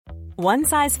One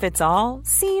size fits all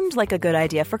seemed like a good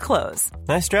idea for clothes.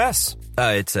 Nice dress.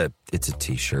 It's a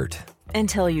t-shirt.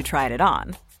 Until you tried it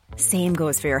on. Same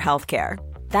goes for your healthcare.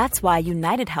 That's why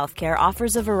United Healthcare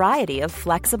offers a variety of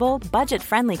flexible,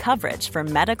 budget-friendly coverage for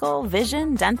medical,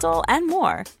 vision, dental, and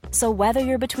more. So whether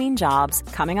you're between jobs,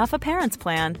 coming off a parent's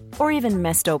plan, or even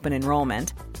missed open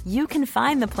enrollment, you can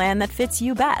find the plan that fits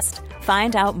you best.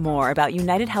 Find out more about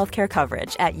United Healthcare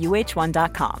coverage at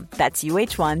uh1.com. That's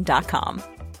uh1.com.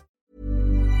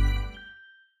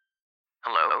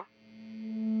 Hello?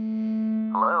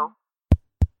 Hello?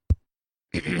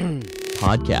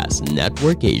 Podcast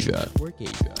Network Asia.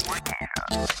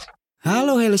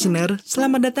 Halo listener,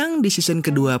 selamat datang di season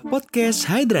kedua Podcast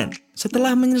Hydran.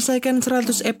 Setelah menyelesaikan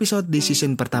 100 episode di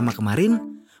season pertama kemarin,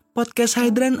 Podcast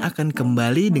Hydran akan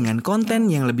kembali dengan konten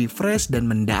yang lebih fresh dan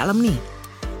mendalam nih.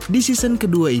 Di season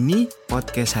kedua ini,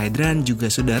 Podcast Hydran juga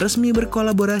sudah resmi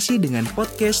berkolaborasi dengan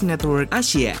Podcast Network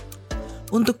Asia.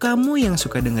 Untuk kamu yang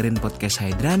suka dengerin Podcast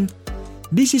Hydran,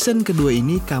 di season kedua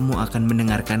ini kamu akan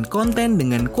mendengarkan konten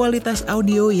dengan kualitas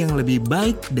audio yang lebih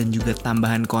baik dan juga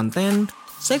tambahan konten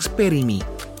Sexperimi.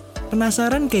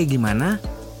 Penasaran kayak gimana?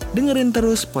 Dengerin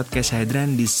terus Podcast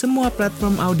Hydran di semua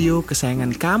platform audio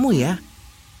kesayangan kamu ya.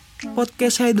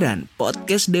 Podcast Hydran,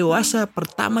 podcast dewasa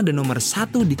pertama dan nomor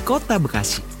 1 di kota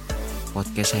Bekasi.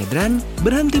 Podcast Hydran,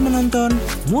 berhenti menonton,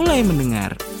 mulai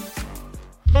mendengar.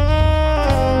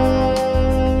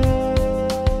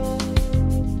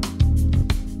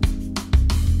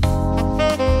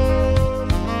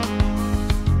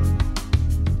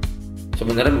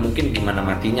 Sebenarnya mungkin gimana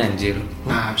matinya anjir.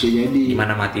 Nah, bisa jadi.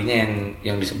 Gimana matinya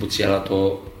yang disebut sial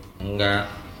atau enggak.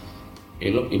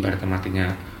 Ya lu ibaratnya matinya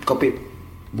Covid.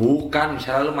 Bukan,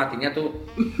 misalnya lu matinya tuh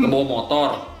ngebawa motor.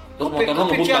 Terus motor lu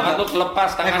ngebut banget tuh kelepas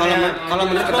tangannya. Kalau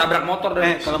menurut ketabrak motor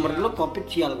dan kalau menurut lu Covid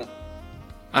sial kan?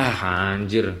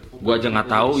 Anjir, gua aja nggak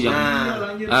tahu yang.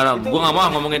 Gua nggak mau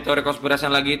ngomongin teori konspirasi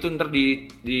lagi itu ntar di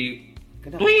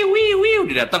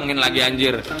didatengin lagi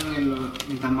anjir.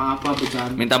 Minta maaf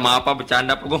apa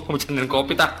bercanda. Gue mau bercandain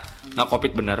Covid nggak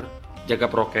Covid bener, jaga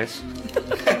prokes.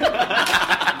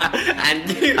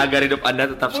 Anjir. Agar hidup Anda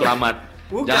tetap selamat.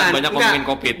 Jangan banyak ngomongin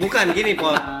Covid. Bukan gini,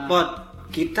 Pot.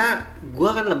 Gua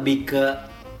kan lebih ke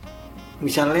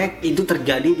misalnya itu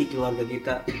terjadi di keluarga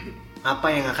kita, apa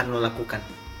yang akan lo lakukan?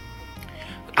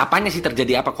 Apanya sih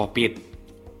terjadi apa Covid?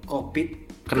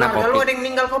 Kena Keluarga Covid. lo ada yang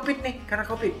meninggal Covid nih karena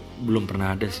Covid? Belum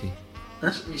pernah ada sih.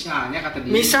 Hah? Misalnya kata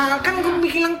dia. Misalkan gue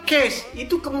bilang case,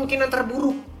 itu kemungkinan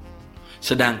terburuk.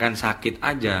 Sedangkan sakit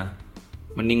aja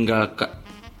meninggal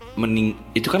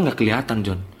itu kan nggak kelihatan,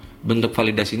 John. Bentuk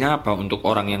validasinya apa untuk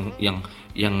orang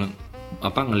yang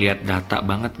ngelihat data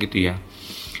banget gitu ya.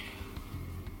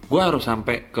 Gue harus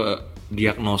sampai ke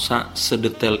diagnosa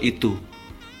sedetail itu.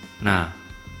 Nah,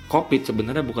 Covid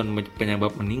sebenarnya bukan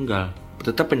penyebab meninggal.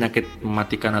 Tetap penyakit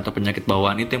mematikan atau penyakit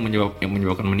bawaan itu yang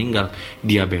menyebabkan meninggal.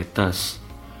 Diabetes,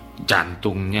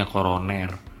 jantungnya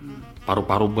koroner,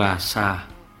 paru-paru basah.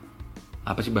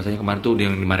 Apa sih bahasanya kemarin tuh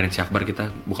yang dimarahin si Akbar kita?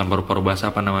 Bukan paru-paru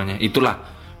basah, apa namanya? Itulah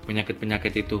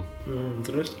penyakit-penyakit itu.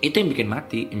 Terus? Itu yang bikin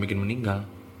mati, yang bikin meninggal.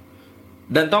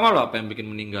 Dan tau gak lo apa yang bikin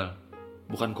meninggal?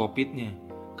 Bukan Covid-nya.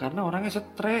 Karena orangnya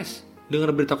stres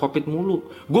denger berita Covid mulu.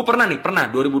 Gue pernah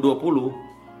 2020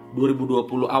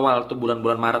 awal tuh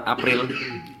bulan-bulan Maret April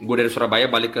gue dari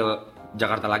Surabaya balik ke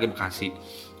Jakarta lagi Bekasi.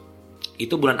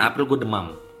 Itu bulan April gue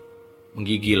demam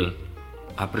menggigil.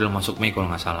 April masuk Mei kalau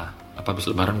nggak salah. Apa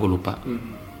habis Lebaran gue lupa.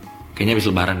 Kayaknya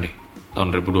habis Lebaran deh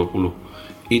tahun 2020.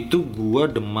 Itu gue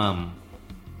demam.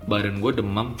 Badan gue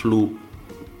demam flu.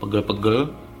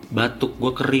 Pegel-pegel, batuk,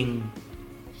 gue kering.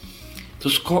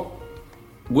 Terus kok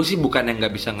gue sih bukan yang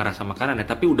nggak bisa ngerasa makanan ya,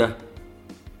 tapi udah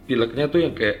pileknya tuh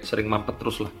yang kayak sering mampet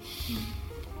terus lah.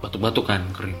 Batuk-batuk kan,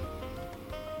 kering.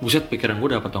 Buset, pikiran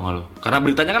gue dapet tau gak lo? Karena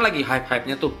beritanya kan lagi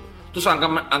hype-hypenya tuh. Terus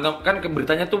anggap kan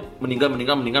beritanya tuh meninggal.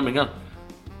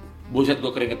 Buset,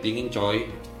 gue keringet dingin coy.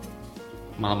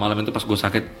 Malam-malam itu pas gue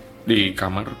sakit di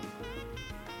kamar.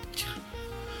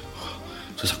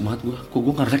 Sesak banget gue. Kok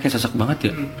gue ngerasa kayak sesak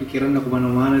banget ya? Pikiran udah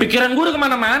kemana-mana. Pikiran gue udah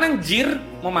kemana-mana anjir.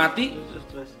 Mau mati.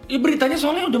 Ya beritanya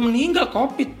soalnya udah meninggal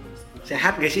Covid.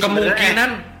 Sehat gak sih kemungkinan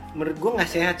sebenernya? Menurut gue nggak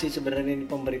sehat sih sebenarnya ini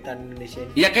pemberitaan Indonesia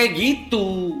ini. Ya kayak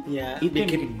gitu. Ya itu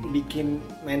bikin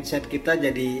mindset kita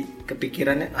jadi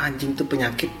kepikirannya anjing tuh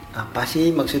penyakit apa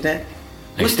sih maksudnya?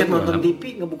 Gue setiap nonton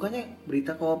TV ngebukanya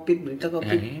berita Covid.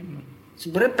 Ya,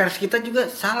 sebenarnya pers kita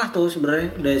juga salah tuh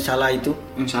sebenarnya, udah salah itu.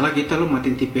 Yang salah kita, lu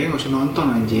matiin TV nggak usah nonton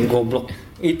anjir. Goblok.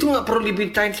 Itu nggak perlu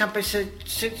diberitain sampai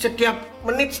setiap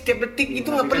menit, setiap detik, itu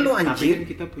nggak perlu anjir. Tapi kan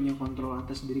kita punya kontrol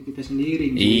atas diri kita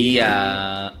sendiri. Iya,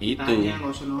 gitu. itu. Tanya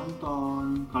nggak usah nonton.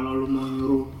 Kalau lu mau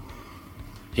nyuruh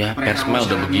Ya Mereka pers mah udah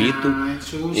usahanya begitu.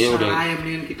 susah Ya udah. lah, yang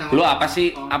mendingan kita Lu apa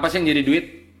sih yang jadi duit?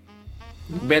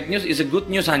 Bad news is a good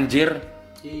news anjir.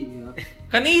 Iya.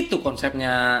 Kan itu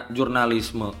konsepnya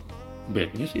jurnalisme.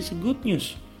 Bad news is a good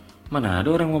news. Mana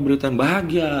ada orang mau berita yang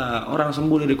bahagia, orang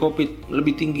sembuh dari COVID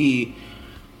lebih tinggi.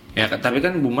 Ya tapi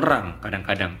kan bumerang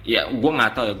kadang-kadang. Ya gua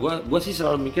nggak tahu ya. Gua sih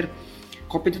selalu mikir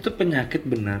COVID itu penyakit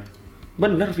benar.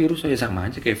 Benar virus aja sama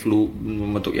aja kayak flu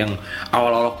bentuk yang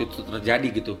awal-awal waktu itu terjadi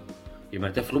gitu.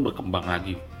 Ibaratnya flu berkembang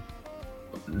lagi.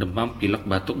 Demam, pilek,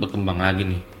 batuk berkembang lagi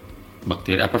nih.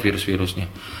 Bakteri apa virus-virusnya.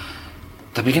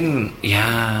 Tapi kan ya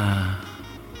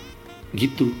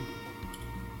gitu.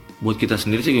 Buat kita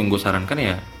sendiri sih yang gue sarankan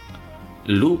ya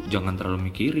lu jangan terlalu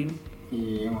mikirin.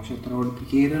 Iya, maksudnya terlalu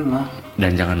dipikirin lah.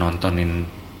 Dan jangan nontonin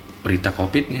berita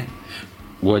COVID-nya.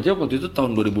 Gue aja waktu itu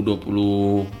tahun 2020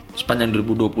 sepanjang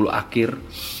 2020 akhir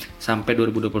sampai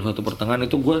 2021 pertengahan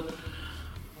itu gue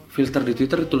filter di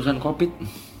Twitter tulisan COVID.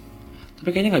 Tapi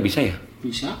kayaknya nggak bisa ya.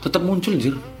 Bisa? Tetap muncul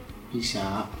Jir.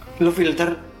 Bisa. Lu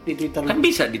filter di Twitter Kan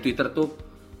bisa di Twitter tuh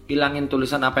hilangin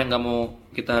tulisan apa yang nggak mau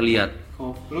kita lihat.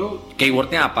 Lu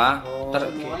Keywordnya apa?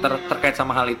 semuanya. Terkait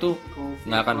sama hal itu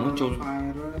nggak akan muncul.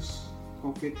 Virus,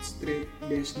 COVID street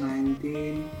dash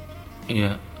 19.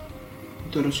 Iya.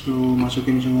 Terus lu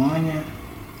masukin semuanya.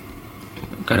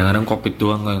 Kadang-kadang COVID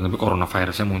doang kan, tapi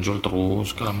coronavirusnya muncul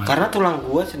terus segala macam. karena tulang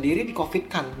gua sendiri di covid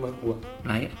kan menurut gua.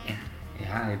 Nah ya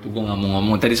itu gue nggak mau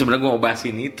ngomong. Tadi sebenarnya gue mau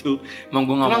bahasin itu. Emang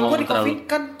gue nggak mau Tulang gua ngomong di covid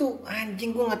kan tuh anjing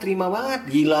gua nggak terima banget,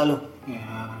 gila lu.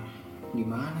 Ya,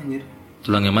 gimana anjir?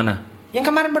 Tulang yang mana? Yang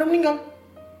kemarin baru meninggal.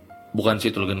 Bukan si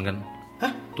Tulgen kan?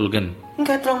 Hah? Tulgen.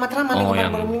 Enggak, tulang Matraman yang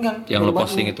kemarin baru meninggal. yang lu Baru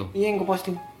posting banget. itu. Iya, yang gua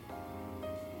posting.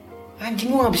 Anjing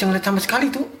gua nggak bisa ngeliat sama sekali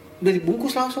tuh. Udah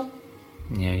dibungkus langsung.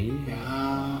 Ya iya. Ya,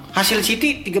 Hasil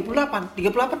CT 38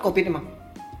 covid emang.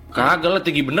 Kagak lah,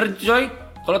 tinggi bener coy.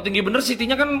 Kalau tinggi bener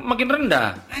CT-nya kan makin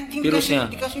rendah Anjing virusnya.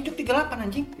 dikasih unjuk 38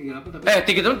 anjing. 38 tapi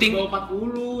Tinggi itu di tinggi. bawah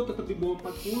 40, tetap di bawah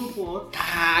 40 pot.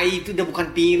 Tai, itu udah bukan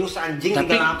virus anjing.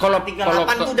 Tapi 38 kalau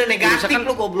 38 tuh udah negatif virusnya kan,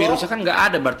 lu goblok. virusnya kan nggak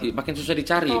ada berarti, makin susah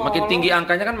dicari. Makin tinggi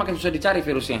angkanya kan makin susah dicari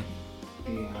virusnya.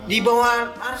 Iya. Di bawah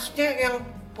harusnya yang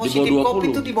positif bawah covid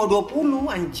 20. itu di bawah 20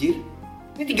 anjir.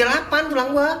 Ini 38 tulang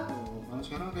gua. Oh, kalau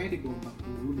sekarang kayak di bawah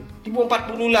 40 udah. Di bawah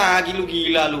 40 lagi lu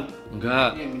gila lu. Enggak,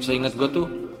 seingat gue tuh.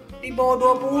 Di bawah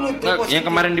 20 tuh Enggak, positif. yang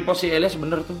kemarin di post si Elias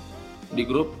bener tuh di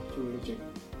grup. Coba dicek.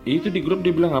 Itu di grup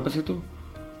dia bilang apa sih tuh?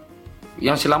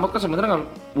 Yang si Lamot kan sebenarnya kan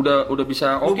udah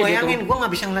bisa Lu oke bayangin, gitu. gua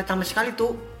nggak bisa ngeliat sama sekali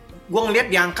tuh. Gua ngeliat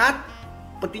diangkat,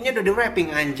 petinya udah di wrapping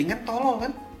anjing kan tolol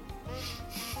kan.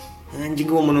 Anjing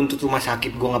gua menuntut rumah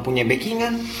sakit, gua nggak punya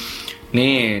backingan.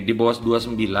 Nih, di bawah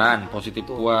 29 positif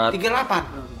kuat.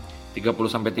 38. 30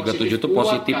 sampai 37 itu kuat,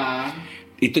 positif. kan?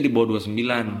 Itu di bawah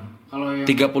 29. Kalau yang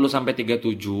 30 sampai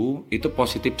 37 itu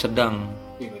positif sedang.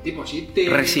 ya berarti positif.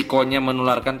 Resikonya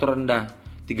menularkan tuh rendah.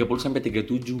 30 sampai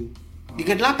 37.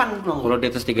 38 dong. Kalau di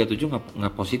atas 37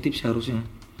 nggak positif seharusnya.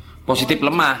 Positif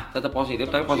lemah, tetap positif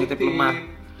tapi positif lemah.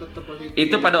 Tetap positif.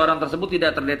 Itu pada orang tersebut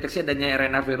tidak terdeteksi adanya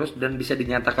RNA virus dan bisa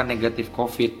dinyatakan negatif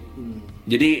COVID.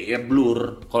 Jadi ya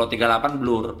blur. Kalau 38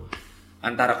 blur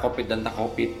antara COVID dan tak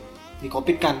COVID. Di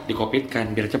covid kan. Di COVID kan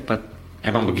biar cepet.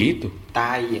 Emang begitu.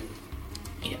 Tai ya.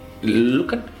 Iya. Lu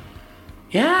kan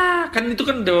ya kan itu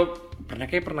kan udah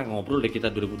pernah ngobrol deh kita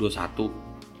 2021.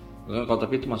 Kalau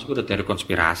tapi itu masuk udah teori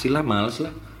konspirasi lah, males lah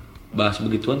bahas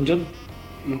begituan John.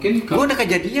 Mungkin Gue udah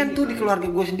kejadian tuh di keluarga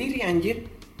gue sendiri anjir.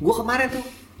 Gue kemarin tuh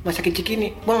masa sakit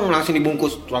Cikini, bang langsung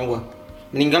dibungkus tulang gue.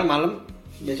 Meninggal malam,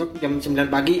 besok jam 9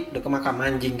 pagi udah ke makam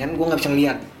anjing kan, gue nggak bisa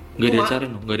ngeliat. Gak Gua diacarin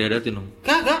dong, gak diadatin dong.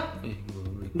 Kagak,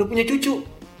 udah punya cucu.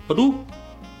 Aduh,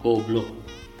 goblok.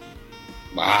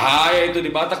 Bahaya itu di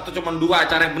Batak tuh cuma 2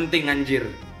 acara yang penting anjir.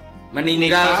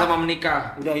 Meninggal Nikah. sama menikah.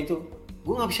 Udah itu,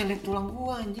 gue nggak bisa lihat tulang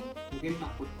gue anjing. mungkin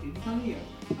takut ini kali ya.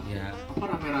 Ya. Apa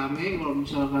rame-rame kalau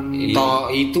misalkan Iya. Toh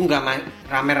itu nggak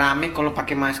rame-rame kalau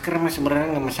pakai masker mah sebenarnya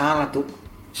nggak masalah tuh.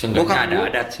 Seenggaknya Bokap ada gua-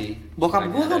 adat sih. Bokap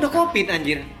gue Seenggaknya udah ada. covid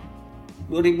anjir.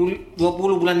 2020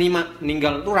 bulan 5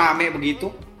 meninggal tuh rame begitu.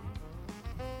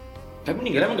 Tapi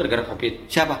meninggal emang gara-gara covid.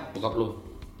 Siapa? Bokap lu.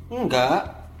 Enggak.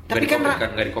 Tapi kan Nggak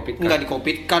di covid kan. enggak di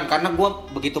covid kan karena gue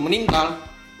begitu meninggal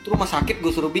tuh rumah sakit gue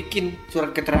suruh bikin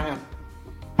surat keterangan.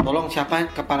 Tolong siapa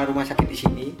kepala rumah sakit di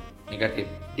sini Negatif.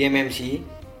 di MMC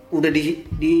udah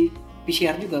di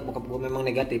PCR juga bokap gue memang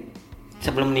negatif.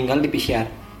 Sebelum meninggal di PCR.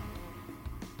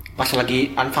 Pas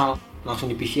lagi anfal langsung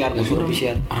di PCR, gue suruh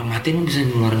PCR. Orang mati emang bisa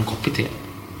nularin covid ya?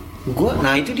 Gue,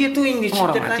 nah itu dia tuh yang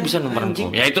Orang mati bisa nularin anjing.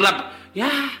 covid. Ya itulah.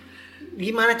 Ya.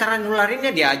 Gimana cara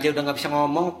nularinnya dia aja udah nggak bisa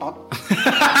ngomong tot.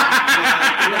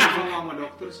 Udah ngomong sama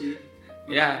dokter sih.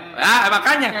 Ya.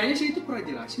 Makanya. Kayaknya sih itu pernah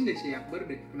jelasin deh si Akbar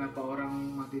deh kenapa orang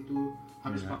mati itu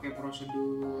Harus pakai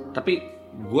prosedur. Tapi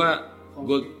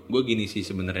gue gini sih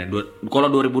sebenarnya.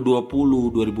 Kalau 2020,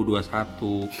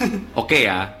 2021, oke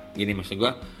ya. Gini maksud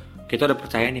gue, kita udah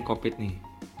percaya nih COVID nih.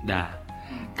 Dah.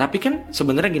 Tapi kan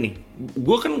sebenarnya gini,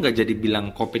 gue kan nggak jadi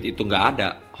bilang COVID itu nggak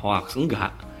ada, hoax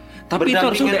enggak. Tapi itu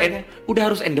harus udah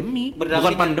harus endemi,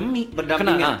 bukan pandemi.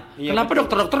 Kenapa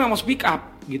dokter-dokter nggak mau speak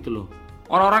up gitu loh?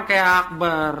 Orang-orang kayak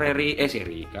Akbar,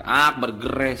 Akbar,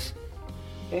 Gres.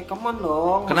 Come on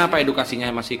dong. Kenapa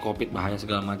edukasinya masih COVID, bahaya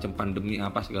segala macam, pandemi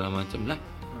apa segala macam lah?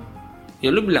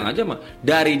 Ya lu bilang aja mah.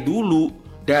 Dari dulu,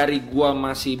 dari gua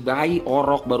masih bayi,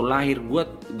 orok baru lahir, gua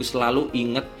selalu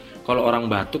inget kalau orang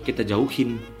batuk kita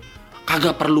jauhin.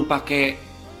 Kagak perlu pakai.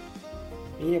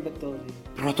 Iya betul.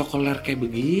 Protokoler kayak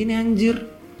begini anjir.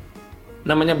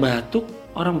 Namanya batuk,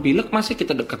 orang pilek masih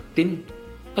kita deketin.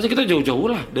 Pasti kita jauh-jauh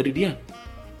lah dari dia.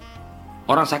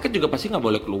 Orang sakit juga pasti nggak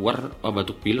boleh keluar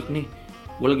batuk pilek nih.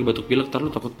 Gue lagi batuk pilek, ntar lu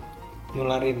takut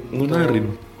nularin.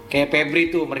 Kayak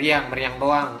Febri tuh meriang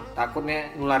doang.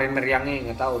 Takutnya nularin meriangnya,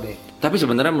 nggak tahu deh. Tapi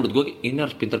sebenarnya menurut gue ini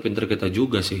harus pinter-pinter kita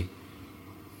juga sih.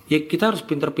 Ya kita harus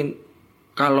pinter-pinter.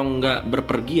 Kalau nggak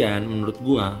berpergian, menurut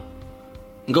gue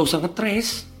nggak usah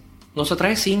ngetres, nggak usah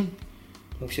tracing.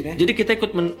 Maksudnya? Jadi kita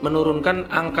ikut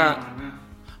menurunkan angka.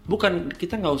 Bukan,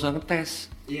 kita nggak usah ngetes,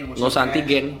 nggak usah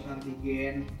antigen.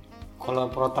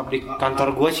 Kalau protap di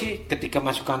kantor gue sih, ketika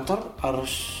masuk kantor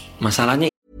harus.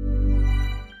 Masalahnya.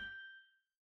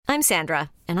 I'm Sandra,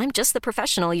 and I'm just the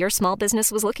professional your small business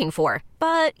was looking for.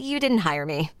 But you didn't hire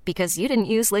me because you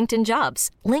didn't use LinkedIn Jobs.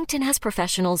 LinkedIn has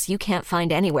professionals you can't find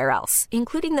anywhere else,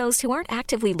 including those who aren't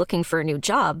actively looking for a new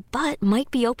job, but might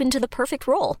be open to the perfect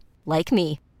role, like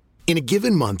me. In a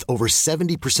given month, over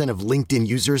 70% of LinkedIn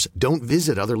users don't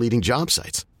visit other leading job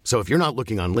sites. So if you're not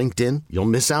looking on LinkedIn, you'll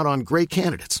miss out on great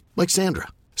candidates like Sandra.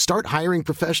 Start hiring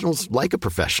professionals like a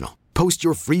professional. Post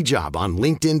your free job on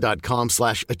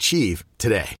linkedin.com/achieve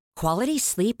today. Quality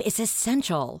sleep is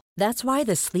essential. That's why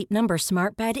the Sleep Number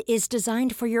Smart Bed is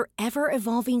designed for your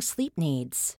ever-evolving sleep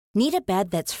needs. Need a bed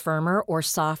that's firmer or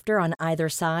softer on either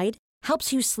side?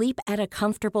 Helps you sleep at a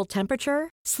comfortable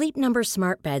temperature? Sleep Number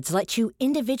Smart Beds let you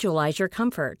individualize your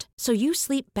comfort, so you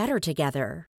sleep better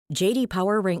together. JD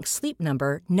Power ranks Sleep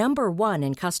Number number 1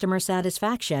 in customer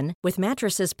satisfaction with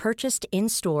mattresses purchased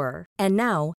in-store. And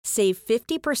now, save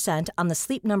 50% on the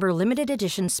Sleep Number Limited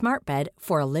Edition Smart Bed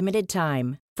for a limited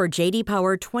time. For JD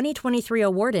Power 2023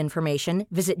 award information,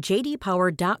 visit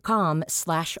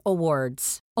jdpower.com/awards.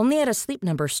 Only at a Sleep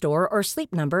Number store or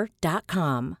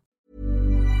sleepnumber.com.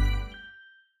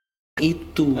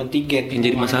 Itu antigen yang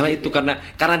jadi masalah itu karena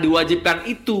diwajibkan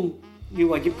itu.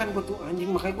 Diwajibkan gue tuh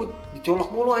anjing, makanya gue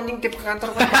dicolok mulu anjing tiap ke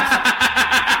kantor kan.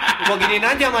 Gue giniin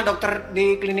aja sama dokter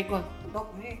di klinik gue,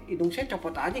 dok ini hidung saya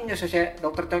copot aja nggak saya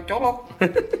dokter colok.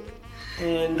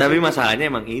 Tapi masalahnya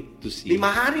emang itu sih. 5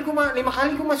 kali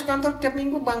gue masuk kantor tiap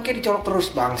minggu, bangke dicolok terus,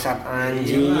 bangsat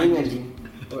anjing.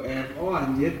 ORO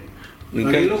anjir.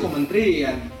 Dari lu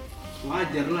kementerian,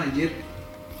 wajar lah anjir.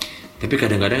 Tapi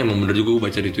kadang-kadang emang bener juga gue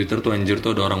baca di Twitter tuh anjir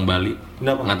tuh ada orang Bali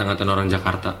ngata-ngatain orang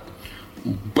Jakarta.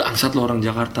 Bangsat lo orang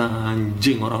Jakarta,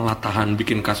 anjing, orang Latahan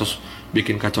bikin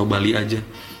kacau Bali aja.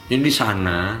 Ini di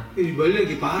sana. Di Bali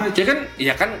lagi parah.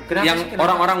 Ya kan yang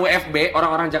orang-orang WFB,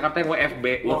 orang-orang Jakarta yang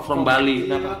WFB, work from Bali.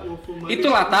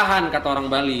 Itu Latahan kata orang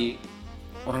Bali.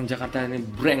 Orang Jakarta ini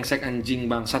brengsek, anjing,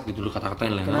 bangsat gitu loh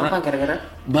kata-katain lah. Kenapa?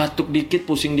 Gara-gara batuk dikit,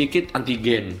 pusing dikit,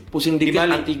 antigen. Pusing dikit,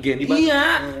 antigen.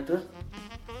 Iya.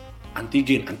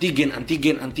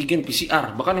 Antigen,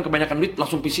 PCR. Bahkan yang kebanyakan duit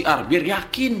langsung PCR, biar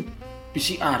yakin.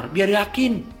 PCR.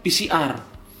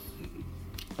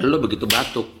 Lo begitu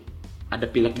batuk, ada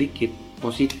pilek dikit,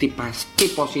 positif,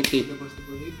 pasti positif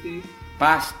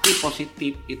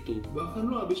itu.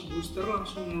 Bahkan lo habis booster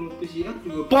langsung lo PCR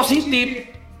juga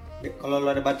positif. Kalau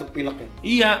lo ada batuk pilek ya?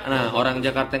 Iya, nah orang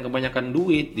Jakarta yang kebanyakan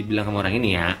duit, dibilang sama orang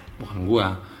ini ya, bukan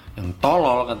gua, yang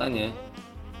tolol katanya,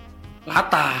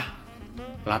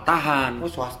 Latahan. Oh,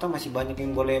 swasta masih banyak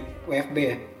yang boleh WFB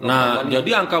ya? Nah,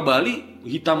 jadi angka Bali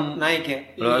hitam naik ya?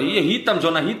 Iya, hitam,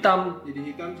 zona hitam.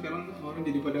 Jadi hitam sekarang orang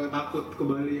jadi pada takut ke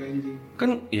Bali anjing.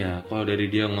 Kan ya kalau dari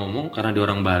dia ngomong karena dia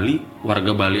orang Bali,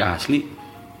 warga Bali asli,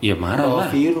 ya marah lah.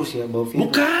 Bawa virus.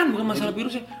 Bukan masalah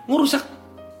virusnya. Ngerusak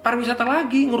pariwisata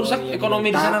lagi, ngerusak ekonomi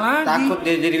di sana lagi. Takut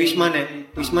dia jadi Wisman ya?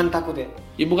 Wisman takut ya?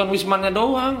 Ya bukan Wismannya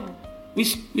doang.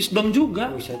 Wisdom juga.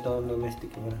 Wisatawan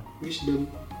domestik ya. Wisdom.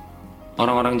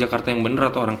 Orang-orang Jakarta yang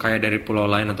bener atau orang kaya dari pulau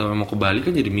lain atau mau ke Bali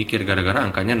kan jadi mikir gara-gara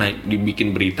angkanya naik,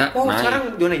 dibikin berita naik.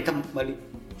 Sekarang zona hitam Bali.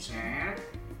 Buset.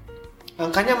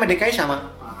 Angkanya sama DKI sama?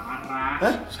 Parah.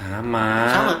 Hah?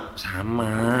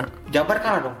 Sama. Jabar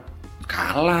kalah dong?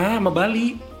 Kalah sama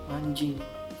Bali. Anjing.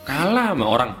 Kalah sama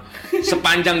orang.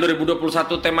 Sepanjang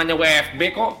 2021 temanya WFB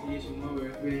kok. Iya semua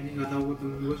WFB ini nggak tahu gue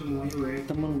temen gue semuanya WFB.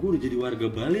 Temen gue udah jadi warga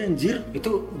Bali anjir.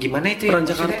 Itu gimana itu Peran ya?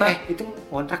 Jakarta. Itu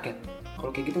kontrak ya? Kalau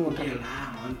kayak gitu kontrak. Iyalah,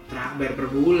 kontrak bayar per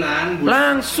bulan.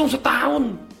 Langsung setahun.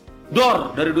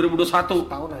 Dor dari 2021.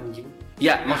 Tahun anjing.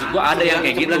 Ya, maksud gua ada yang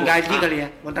kayak gitu. Sebulan gaji kali ya.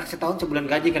 Kontrak setahun sebulan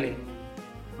gaji kali ya.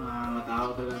 Nggak tahu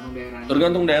tergantung daerahnya.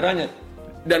 Tergantung daerahnya.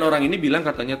 Dan orang ini bilang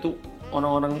katanya tuh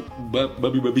orang-orang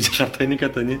babi-babi Jakarta ini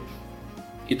katanya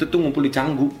itu tuh ngumpul di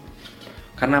Canggu.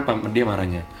 Karena apa? Dia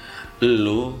marahnya.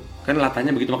 Lo kan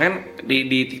latahnya begitu, makanya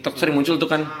di TikTok sering muncul tuh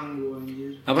kan.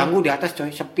 Apa? Canggu di atas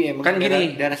coy, sepi emang. Kan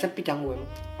gini, daerah sepi Canggu emang.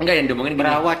 Enggak yang diomongin gini.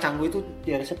 Berawa Canggu itu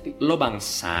daerah sepi. Lo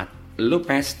bangsat, lo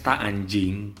pesta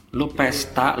anjing, lo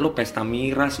pesta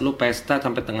miras, lo pesta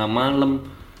sampai tengah malam.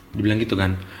 Dibilang gitu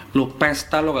kan. Lo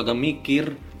pesta lo kagak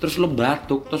mikir, terus lo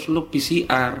batuk, terus lo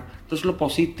PCR, terus lo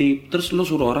positif, terus lo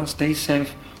suruh orang stay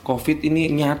safe. Covid ini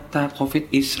nyata,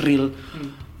 Covid is real.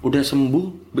 Udah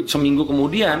sembuh seminggu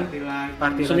kemudian,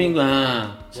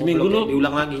 seminggu lo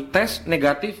diulang lagi. Tes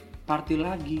negatif, party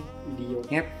lagi.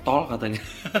 Ngetol katanya.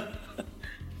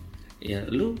 Ya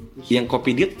lu yang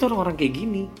kopi diet tuh orang kayak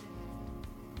gini.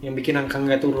 Yang bikin angka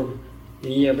nggak turun.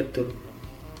 Iya betul.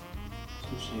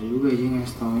 Susah juga aja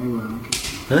ngasih taunya bang.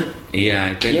 Hah? Iya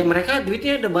itu. Iya mereka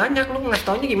duitnya udah banyak, lu ngasih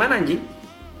taunya gimana anjing?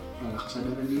 Ya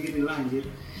kesadaran diri lah anjir.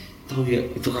 Tuh ya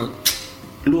itu kan.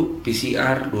 Lu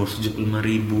PCR 275.000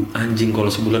 anjing, kalau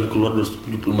sebulan keluar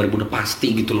 275.000 udah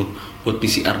pasti gitu loh buat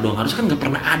PCR doang. Harusnya kan nggak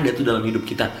pernah ada tuh dalam hidup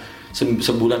kita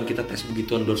sebulan kita tes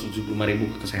begituan 275.000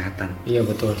 ke kesehatan. Iya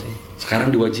betul sih. Sekarang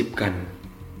diwajibkan.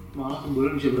 Malah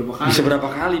sebulan bisa berapa kali? Bisa berapa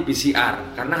kali PCR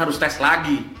karena harus tes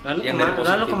lagi.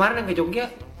 Lalu kemarin yang ke Jogja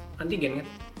antigen kan?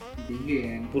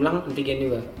 Antigen. Pulang antigen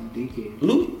juga. Antigen.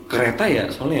 Lu kereta ya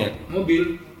soalnya?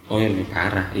 Mobil. Oh ya lebih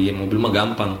parah. Iya mobil mah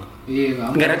gampang. Iya,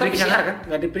 nggak ada diperiksa kan?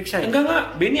 Nggak diperiksa ya? Enggak,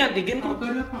 Benny antigen kok.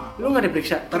 Nggak ada apa. Lu nggak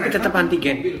diperiksa, tapi tetap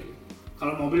antigen.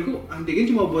 Kalau mobil kok antigen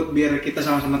cuma buat biar kita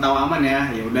sama-sama tahu aman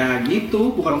ya. Ya udah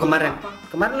gitu, bukan kemarin. Apa.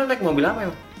 Kemarin lu naik mobil apa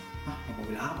ya? Hah,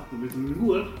 mobil apa? Mobil temen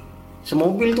gue.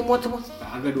 Semobil tuh muat semua.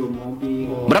 Agak 2 mobil.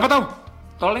 Oh. Berapa tau?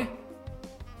 Tolnya?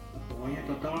 Pokoknya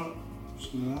total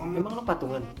semua. Memang lu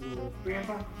patungan?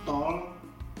 Apa?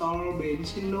 Tol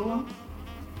bensin doang.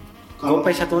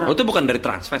 Gopay satu orang. Oh itu bukan dari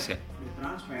Transfest ya?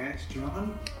 Transfest, cuma kan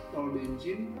tol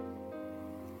bensin.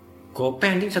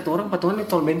 Gopay anjing satu orang patungan di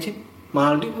tol bensin.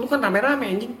 Mahal lu kan rame-rame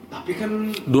anjing. Tapi kan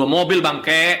 2 mobil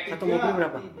bangke. Satu mobil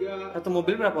berapa? 3. Satu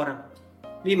mobil berapa orang?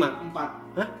 5?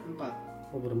 4. Hah?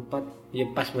 4. Oh berempat. Iya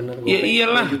pas bener. Iya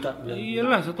iyalah. Juta,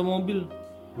 iyalah satu mobil.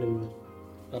 Bener.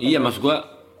 Iya mas gua.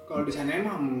 Kalau di sana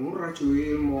emang murah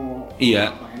cuy, mau.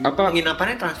 Iya. Apa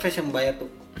penginapannya Transfest yang bayar tuh?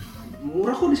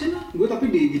 Murah kok di sana. Gue tapi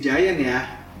di Gejayan ya.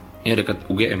 Ya dekat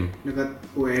UGM. Dekat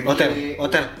UNI.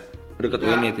 Hotel. Dekat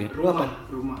UNI itu ya. Lu apa?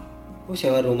 Rumah. Oh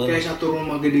sewa rumah. Kayak satu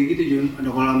rumah gede gitu Jun. Ada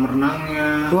kolam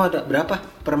renangnya. Lu ada berapa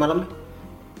per malamnya?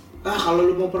 Kalau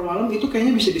lu mau per malam itu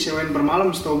kayaknya bisa disewain per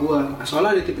malam setahu gua.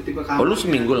 Soalnya ada tipe-tipe kamar. Oh lu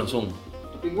seminggu langsung?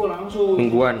 Tapi gua langsung.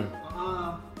 Mingguan.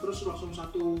 Terus langsung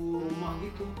satu rumah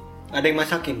gitu. Ada yang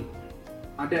masakin?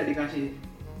 Ada dikasih.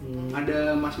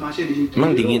 Ada mas-masnya di situ.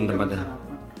 Emang dingin tempatnya?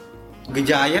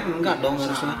 Gejayan enggak dong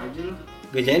harusnya.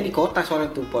 Gejayan di kota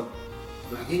soalnya tuh pot.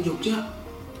 Lagi Jogja.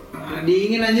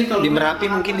 Dingin aja kalau di Merapi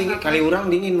mungkin dingin, Kaliurang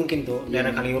dingin mungkin tuh,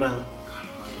 daerah Kaliurang.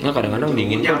 Nggak kadang-kadang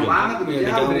dingin kok. Jauh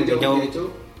banget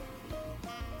jauh.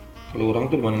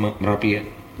 Kaliurang tuh di mana Merapi ya?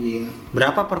 Iya.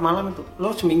 Berapa per malam itu?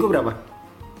 Lo seminggu berapa?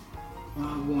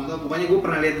 Wah, gue nggak tahu. Pokoknya gue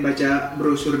pernah lihat baca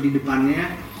brosur di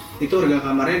depannya. Itu harga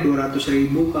kamarnya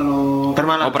 200.000 kalau per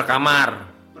malam. Oh per kamar.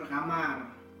 Per kamar.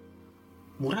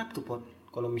 Murah tuh pot.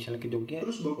 Kalau misalnya ke Jogja.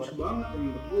 Terus bagus banget,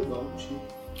 menurut gue bagus sih.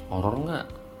 Horor nggak?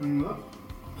 Enggak.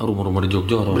 Rumah-rumah di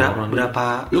Jogja horor.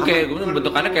 Berapa? Lu kayak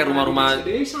bentukannya kayak rumah-rumah.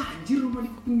 Desa anjir, rumah di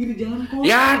pinggir jalan kok.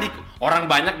 Ya, orang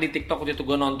banyak di TikTok waktu itu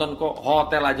gue nonton kok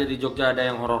hotel aja di Jogja ada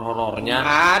yang horor-horornya.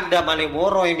 Ada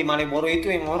Malioboro, yang di Malioboro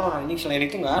itu yang horor anjing, selain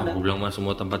itu nggak ada. Gue bilang mas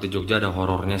semua tempat di Jogja ada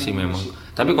horornya sih memang.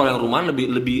 Tapi kalau yang rumah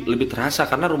lebih terasa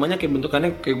karena rumahnya kayak bentukannya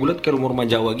kayak gue liat kayak rumah-rumah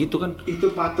Jawa gitu kan.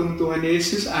 Itu patung Tuhan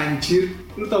Yesus anjir.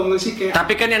 Lu tau gak sih kayak.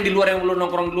 Tapi kan yang di luar yang lu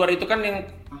nongkrong di luar itu kan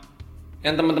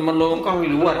yang teman-teman lo nongkrong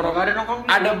di luar, nggak ada nongkrong.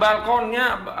 Ada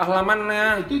balkonnya,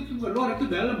 halamannya. Itu bukan luar, itu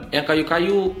dalam. Yang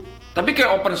kayu-kayu. Tapi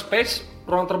kayak open space,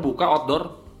 ruang terbuka,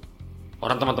 outdoor.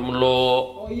 Orang teman-teman lo.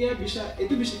 Oh iya bisa,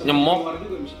 itu bisa nyemok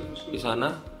juga, bisa di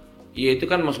sana. Iya itu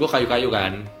kan mas gue kayu-kayu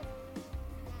kan.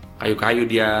 Kayu-kayu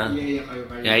dia. Iya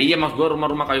kayu-kayu. Ya iya mas gue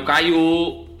rumah-rumah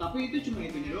kayu-kayu. Tapi itu cuma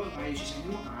itunya doang, kayu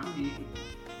sisanya mah keramik.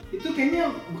 Itu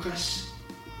kayaknya bekas.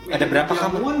 Ada berapa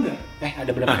kamar? Dah?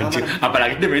 Ada berapa kamar?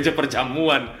 Apalagi di meja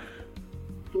perjamuan.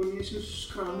 Tuhan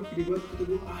Yesus keramik gede banget, kata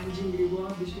gue anjing gede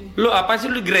banget di sini. Lu apa sih,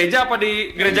 lu di gereja apa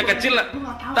di gereja kecil lah?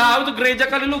 Tahu tuh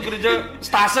gereja kali, lu gereja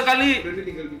stase kali. Udah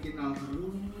tinggal bikin altar lu.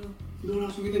 Udah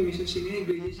langsung kita misa sini,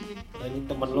 gereja sini. Ini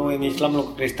temen lu yang Islam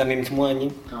lu Kristenin semua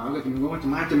anjing. Kagak, temen gue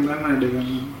macem-macem kan, ada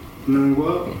yang temen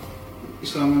gue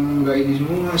Islam nggak ini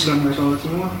semua, Islam nggak sholat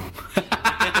semua.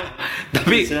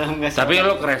 tapi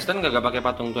lo Kristen gak pakai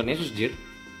patung Tuhan Yesus, Jir?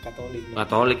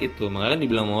 Katolik itu, makanya kan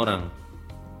dibilang sama orang.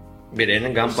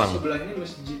 Bedanya gampang. Sebelahnya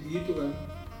masjid gitu kan,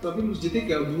 tapi masjidnya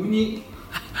gak bunyi.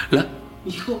 Lah?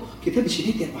 Ih kok kita di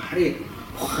sini tiap hari ya?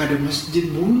 Kok ada masjid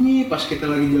bunyi pas kita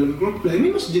lagi jalan keluar? Lah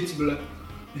ini masjid sebelah.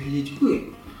 Nah iya juga ya.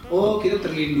 Oh kita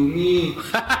terlindungi.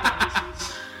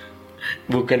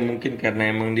 Bukan, mungkin karena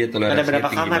emang dia toleransi. Ada berapa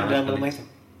kamar dalam rumah itu?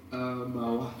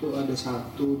 Bawah tuh ada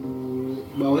 1,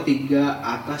 2, bawah 3,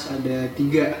 atas ada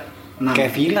 3. 6.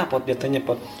 Kayak villa pot jatuhnya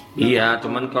pot. Iya,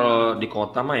 cuman kalau di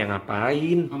kota mah ya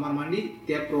ngapain? Kamar mandi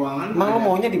tiap ruangan. Emang lo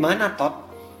maunya di mana, Tot?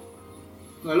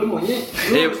 Nggak, lu maunya.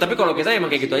 Tapi kalau kita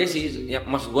emang kayak gitu aja sih. Ya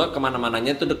maksud gua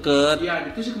kemana-mananya tuh deket. Iya,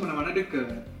 itu sih kemana-mana deket.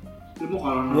 Lu mau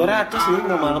kalau 200 nih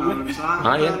mau malamnya.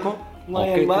 Lumayan kok.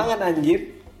 Lumayan banget anjir.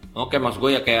 Oke, maksud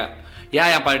gua ya kayak ya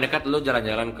yang paling dekat lu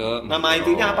jalan-jalan ke. Nama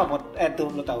itunya apa pot?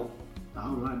 Tuh lu tahu?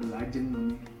 Tahu lah, ada Ajem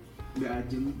namanya. Ada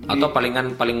Ajem. Atau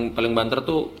paling banter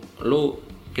tuh lu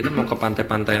kita mau ke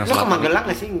pantai-pantai yang selatan. Lu ke Magelang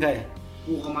nggak sih? Enggak ya?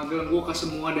 Gua ke Magelang, gua ke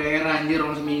semua daerah anjir,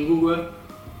 orang seminggu gua.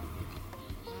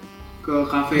 Ke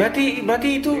kafe. Berarti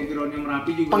itu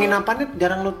Merapi juga. Penginapannya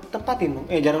jarang lu tempatin,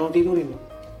 jarang lu tidurin.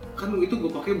 Kan itu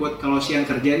gua pakai buat kalau siang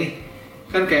kerja nih.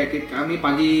 Kan kayak kami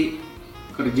pagi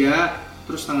kerja,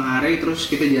 terus tengah hari, terus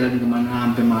kita jalan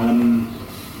kemana sampai malam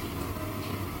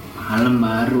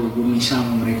baru gua misal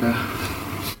sama mereka.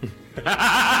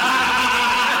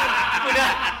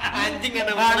 Udah anjing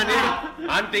ada hubungannya.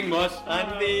 Anting bos.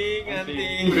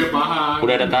 Anting. Udah paham.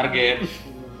 Udah ada target.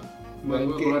 Bang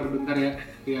gua keluar bentar ya.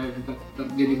 Ya bentar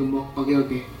jadi gembok.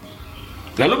 Oke.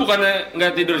 Lalu bukannya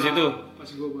nggak tidur situ? Pas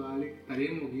gua balik,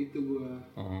 tadinya mau gitu gua.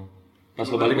 Pas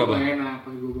lo balik apa? Enak,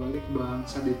 pas gua balik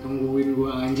bangsa ditungguin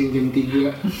gua anjing jam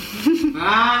 3.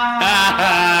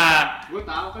 Gua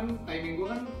tahu kan timing gua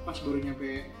kan pas baru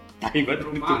nyampe. Tapi baru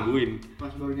ditungguin.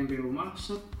 Pas baru nyampe rumah,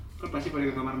 kan pasti pada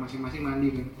ke kamar masing-masing mandi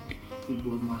kan.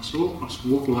 Gua masuk, pas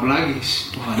gua keluar lagi.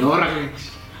 Wah ada orang ya.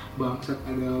 Bangsat,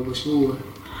 ada bos gua.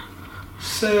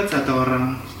 Satu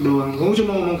orang doang. Gua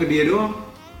cuma ngomong ke dia doang.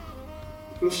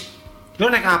 Terus lu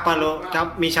naik apa lo?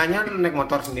 Misalnya naik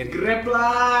motor sendiri. Grab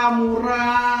lah,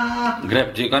 murah.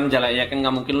 Grab sih kan jalannya kan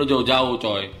nggak mungkin lu jauh-jauh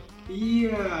coy.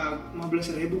 Iya,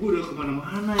 15.000 gua udah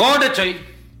kemana-mana. Kode coy.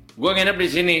 Gua nginep di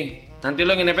sini. Nanti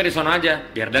lo nginepnya di sana aja,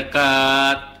 biar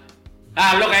dekat.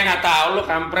 Lo kayak nggak tahu, lo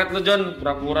kampret lo John,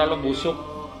 pura-pura lo busuk.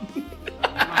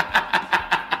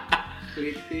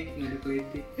 Klitik, nggak ada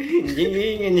klitik.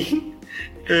 Anjing.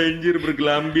 Anjir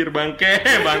bergelambir bangke.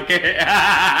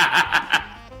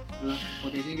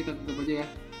 Potensinya kita tutup aja ya.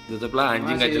 Tutup lah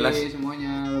anjing nggak jelas.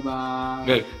 Semuanya,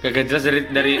 bye. Gak jelas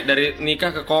dari nikah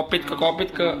ke covid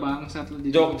ke bangsat lo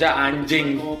Jogja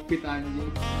anjing. Covid anjing.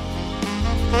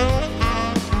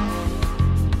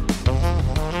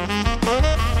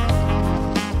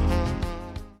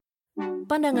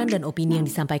 Pandangan dan opini yang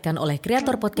disampaikan oleh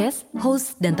kreator podcast,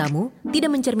 host, dan tamu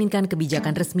tidak mencerminkan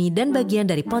kebijakan resmi dan bagian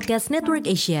dari Podcast Network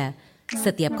Asia.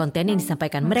 Setiap konten yang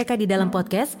disampaikan mereka di dalam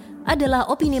podcast adalah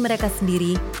opini mereka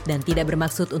sendiri dan tidak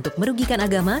bermaksud untuk merugikan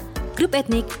agama, grup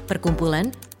etnik,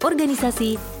 perkumpulan,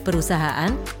 organisasi,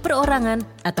 perusahaan, perorangan,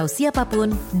 atau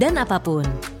siapapun dan apapun.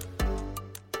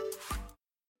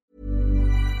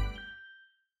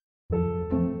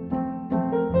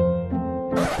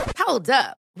 Hold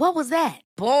up. What was that?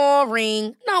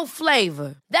 Boring. No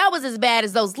flavor. That was as bad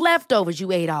as those leftovers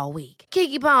you ate all week.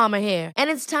 Keke Palmer here,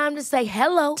 and it's time to say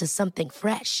hello to something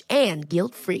fresh and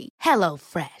guilt-free. Hello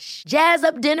Fresh. Jazz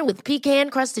up dinner with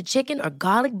pecan-crusted chicken or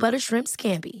garlic butter shrimp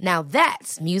scampi. Now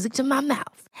that's music to my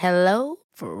mouth. Hello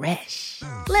Fresh.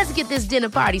 Let's get this dinner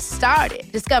party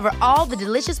started. Discover all the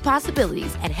delicious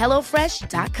possibilities at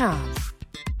HelloFresh.com.